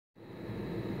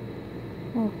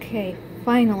Okay,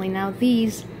 finally, now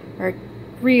these are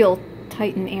real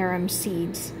Titan Arum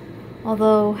seeds.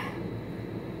 Although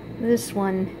this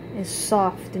one is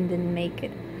soft and didn't make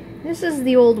it. This is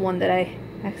the old one that I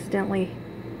accidentally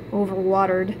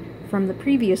overwatered from the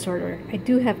previous order. I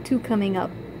do have two coming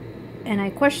up, and I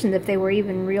questioned if they were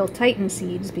even real Titan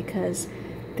seeds because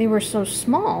they were so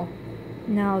small.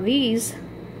 Now these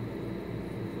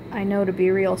I know to be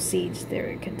real seeds.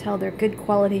 You can tell they're good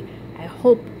quality. I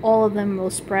hope all of them will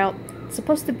sprout. It's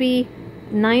supposed to be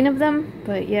 9 of them,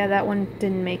 but yeah, that one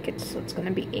didn't make it, so it's going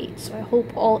to be 8. So I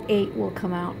hope all 8 will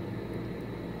come out.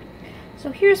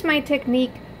 So here's my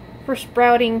technique for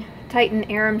sprouting Titan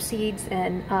Arum seeds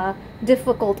and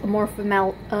difficult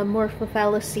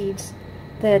Amorphophallus seeds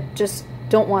that just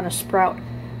don't want to sprout.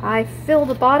 I fill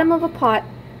the bottom of a pot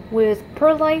with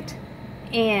perlite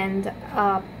and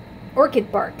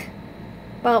orchid bark,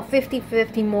 about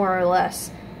 50-50 more or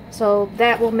less. So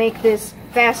that will make this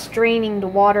fast draining the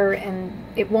water, and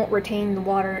it won't retain the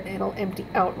water. It'll empty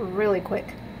out really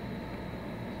quick.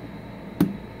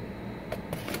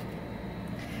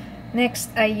 Next,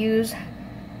 I use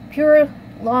pure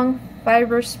long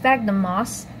fiber sphagnum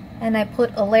moss, and I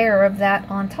put a layer of that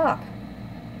on top.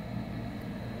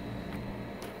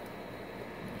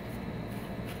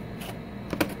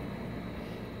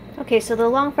 Okay, so the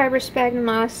long fiber sphagnum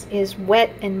moss is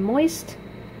wet and moist,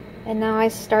 and now I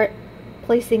start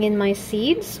placing in my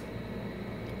seeds.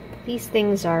 These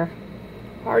things are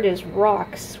hard as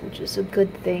rocks, which is a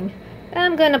good thing.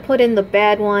 I'm gonna put in the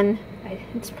bad one.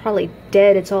 It's probably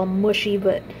dead, it's all mushy,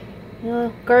 but you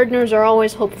know, gardeners are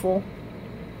always hopeful.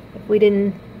 If we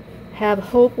didn't have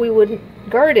hope, we wouldn't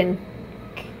garden.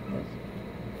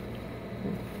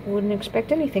 We wouldn't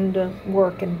expect anything to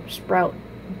work and sprout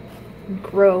and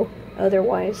grow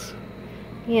otherwise.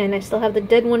 Yeah, and I still have the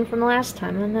dead one from last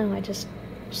time. I don't know, I just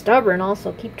stubborn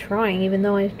also, keep trying even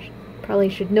though I probably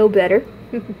should know better.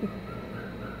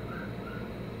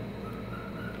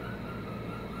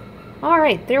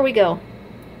 Alright, there we go.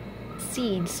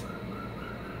 Seeds.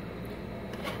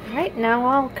 Alright, now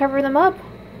I'll cover them up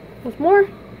with more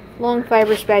long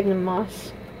fiber sphagnum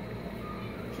moss.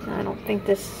 I don't think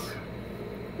this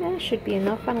should be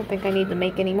enough. I don't think I need to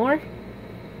make any more.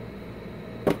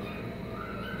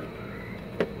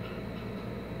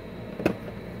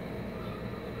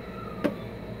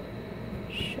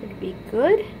 Should be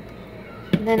good.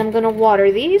 And then I'm going to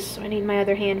water these, so I need my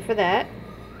other hand for that.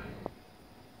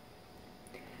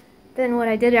 Then what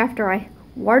I did after I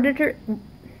watered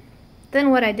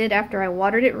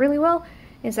it really well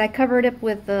is I covered it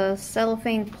with the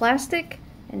cellophane plastic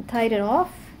and tied it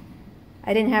off.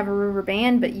 I didn't have a rubber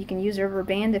band, but you can use a rubber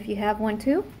band if you have one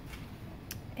too.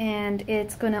 And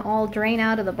it's going to all drain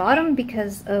out of the bottom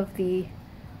because of the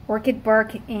orchid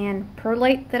bark and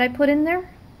perlite that I put in there.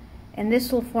 And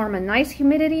this will form a nice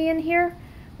humidity in here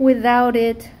without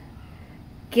it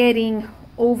getting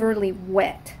overly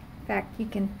wet. In fact, you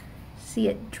can see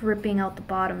it dripping out the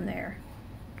bottom there.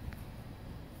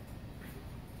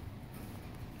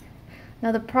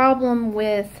 Now the problem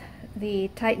with the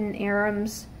Titan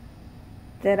Arums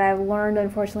that I've learned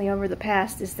unfortunately over the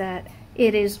past is that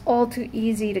it is all too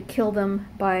easy to kill them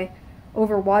by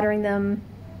overwatering them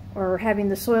or having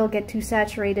the soil get too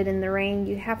saturated in the rain.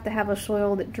 You have to have a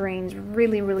soil that drains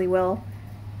really, really well.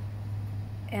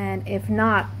 And if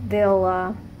not,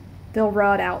 they'll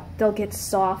rot out. They'll get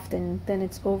soft and then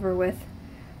it's over with.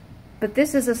 But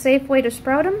this is a safe way to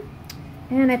sprout them.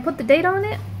 And I put the date on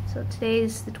it. So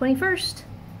today's the 21st.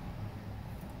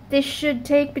 This should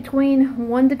take between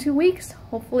 1 to 2 weeks.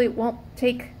 Hopefully it won't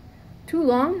take too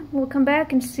long. We'll come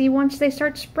back and see once they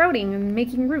start sprouting and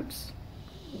making roots.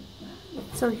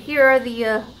 So here are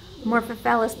the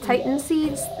Amorphophallus Titan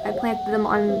seeds. I planted them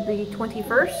on the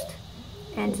 21st.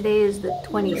 And today is the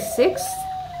 26th.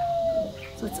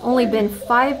 So it's only been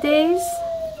 5 days.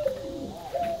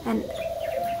 And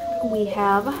we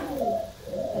have,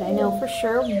 but I know for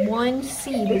sure, 1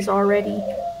 seed is already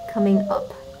coming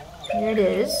up. Here it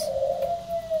is.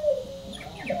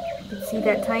 You can see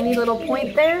that tiny little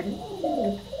point there?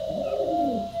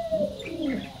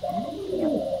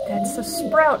 Yep, that's a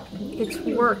sprout. It's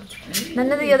worked.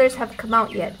 None of the others have come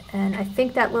out yet, and I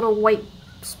think that little white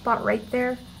spot right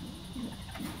there,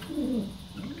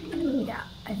 yeah,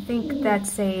 I think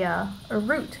that's a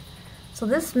root. So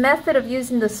this method of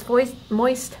using this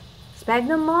moist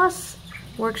sphagnum moss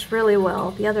works really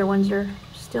well. The other ones are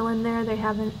still in there. They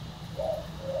haven't.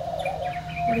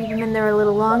 Leave them in there a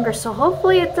little longer. So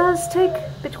hopefully it does take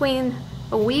between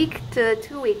a week to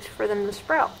 2 weeks for them to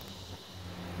sprout.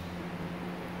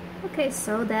 Okay,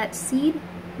 so that seed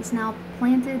is now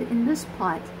planted in this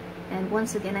pot. And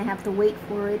once again, I have to wait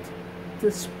for it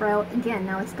to sprout again.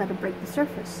 Now it's got to break the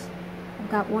surface. I've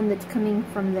got one that's coming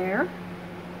from there.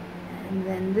 And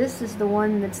then this is the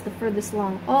one that's the furthest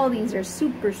along. All these are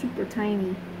super, super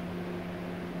tiny.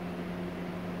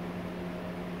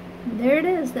 And there it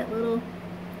is, that little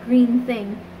green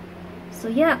thing. So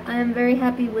yeah, I'm very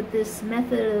happy with this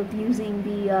method of using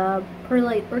the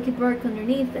perlite orchid bark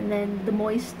underneath and then the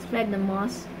moist sphagnum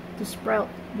moss to sprout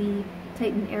the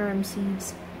Titan Arum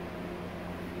seeds.